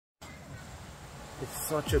It's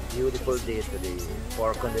such a beautiful day today.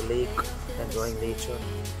 Park on the lake, enjoying nature.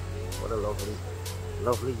 What a lovely,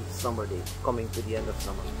 lovely summer day. Coming to the end of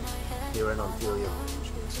summer here in Ontario.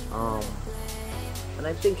 Um, and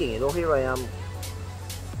I'm thinking, here I am.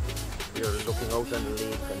 We're looking out on the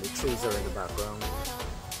lake and the trees are in the background.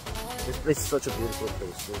 This place is such a beautiful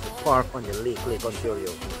place. There's a park on the lake, Lake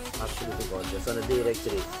Ontario. It's absolutely gorgeous on a day like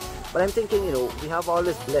today. But I'm thinking, we have all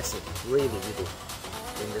this blessing, really we do,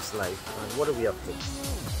 in this life. And what are we up to?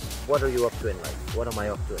 What are you up to in life? What am I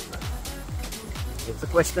up to in life? It's a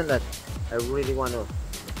question that I really want to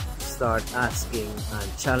start asking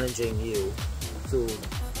and challenging you to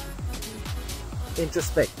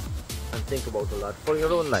introspect and think about a lot for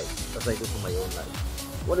your own life, as I do for my own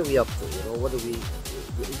life. What are we up to? What are we?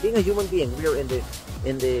 Being a human being, we are in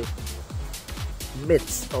the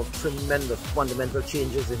midst of tremendous fundamental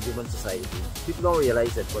changes in human society. People don't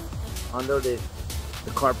realize it, but under the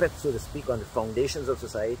carpet, so to speak, on the foundations of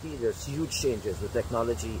society, there's huge changes with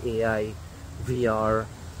technology, AI, VR,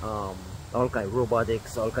 all kinds of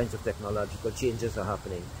robotics, all kinds of technological changes are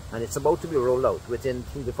happening, and it's about to be rolled out within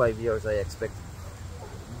 3 to 5 years. I expect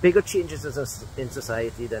bigger changes in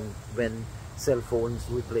society than when cell phones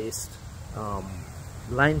replaced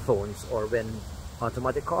line phones, or when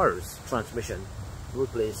automatic cars transmission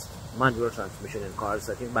replaced manual transmission in cars.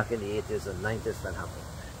 I think back in the 80s and 90s that happened.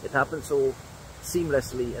 It happened so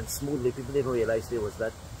seamlessly and smoothly, people didn't realize there was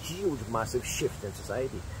that huge, massive shift in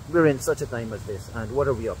society. We're in such a time as this, and what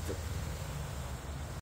are we up to?